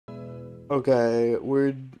Okay,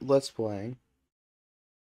 we're let's playing.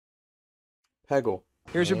 Peggle.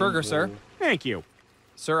 Here's your burger, sir. Thank you.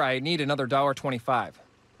 Sir, I need another $1.25.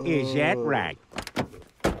 Is that right?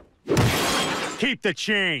 Keep the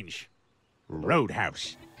change.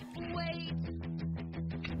 Roadhouse.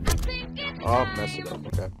 Oh, mess it up.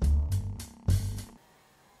 Okay.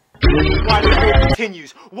 Why the game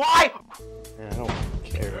continues? Why? Yeah, I don't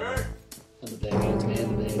care.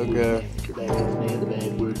 Okay.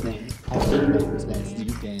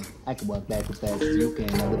 I can walk backwards fast as you can.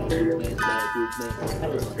 Backwards man,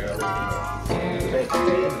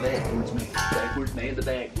 the backwards man, backwards man, the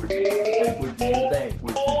backwards man, backwards man, the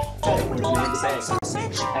backwards.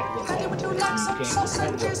 Sausage. Daddy, would you like some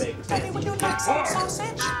sausages? Daddy, would you like some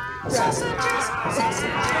sausage?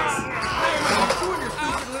 Sausages.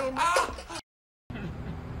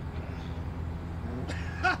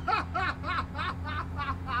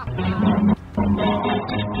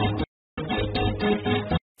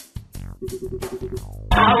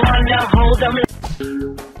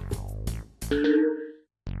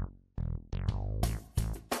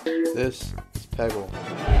 This is Peggle.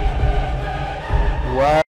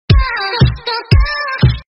 Wow.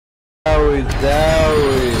 Dowie,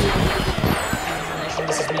 dowie.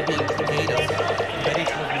 This is me being creative. Betty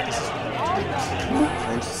told me this is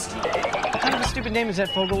What kind of a stupid name is that,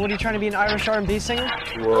 Fogel? What, are you trying to be an Irish R&B singer?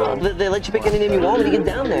 Whoa. They let you pick any name you want when you get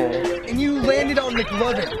down there. And you landed on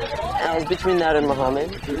McLovin. I was between that and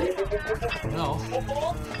Muhammad. No.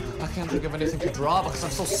 I can't think of anything to draw because I'm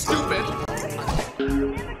so stupid.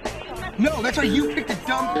 No, that's why you picked a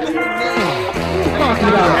dumb fucking name.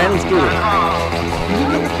 Let's do it. You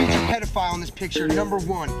look a future pedophile in this picture, number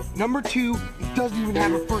one. Number two, it doesn't even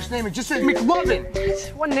have a first name. It just says McLovin.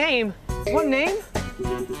 What name? What name?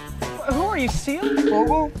 Who are you, Seal?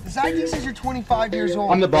 Fogel? His ID says you're 25 years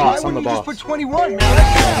old. I'm the boss. Why I'm the wouldn't you boss. just put 21, man?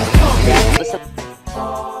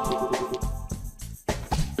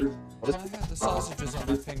 I had the sausages on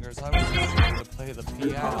my fingers. I was trying to play the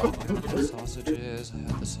piano. The sausages. I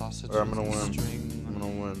had the sausages. I'm gonna win. String. I'm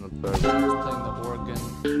gonna win the I was Peggle. playing the organ,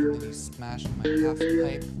 and then he smashed my half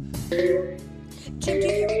pipe. Jim, do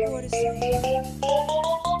you hear what Gord is saying?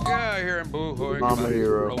 Yeah, I hear him boo-hooing. I'm a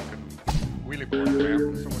hero. Broken wheelie board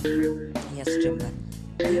ramp. So what do you mean? Yes, Jim, but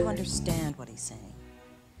do you understand what he's saying?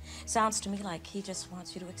 Sounds to me like he just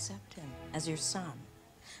wants you to accept him as your son,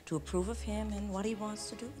 to approve of him and what he wants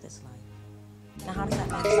to do with his life. Now, how does that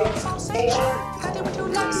make sense? Sausage. Daddy, would you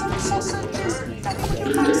like some sausages? Daddy, would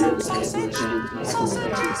you like some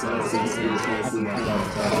sausage?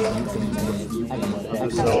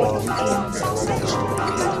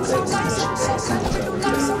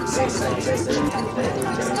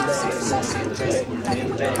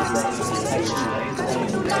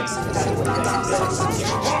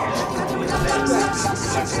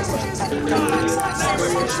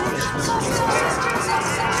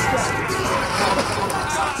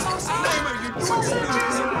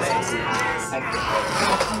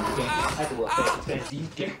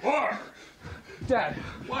 Dad,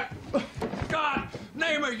 what? God,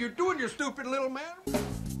 name are you doing, you stupid little man?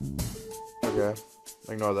 Okay.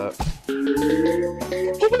 Ignore that.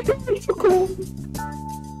 Oh my god, it's so cool.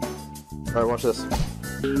 Alright, watch this.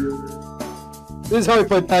 This is how we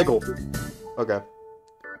play Peggle. Okay.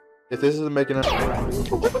 If this isn't making it.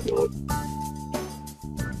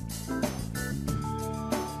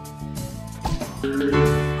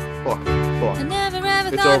 Fuck. I never ever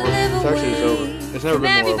It's thought over. I'd live It's actually away over. It's never from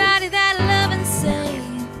been more over. everybody that I love and say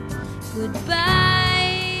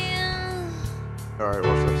goodbye. Alright,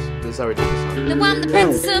 watch this. This is how we do this song. Now I'm the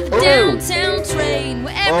princess of the downtown train,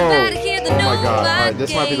 where everybody hear the Oh my no god. Alright,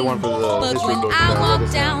 this might be the one for the But history when book. I Yeah, walk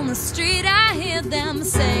this down one. the street, I hear them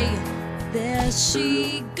say, there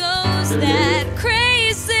she goes, that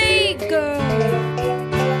crazy girl.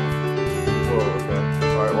 Whoa, okay.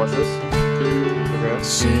 Alright, watch this. Okay.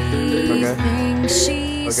 She Okay. thinks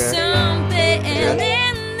she's Okay. something Okay.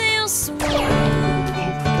 in this world.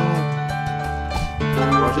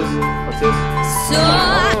 Watch this. Watch this. So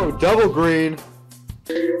Oh, double green.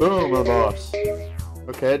 Boom, my boss.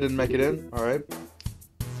 Okay, didn't make it in. Alright.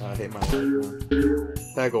 I hate my life now.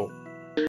 Peggle.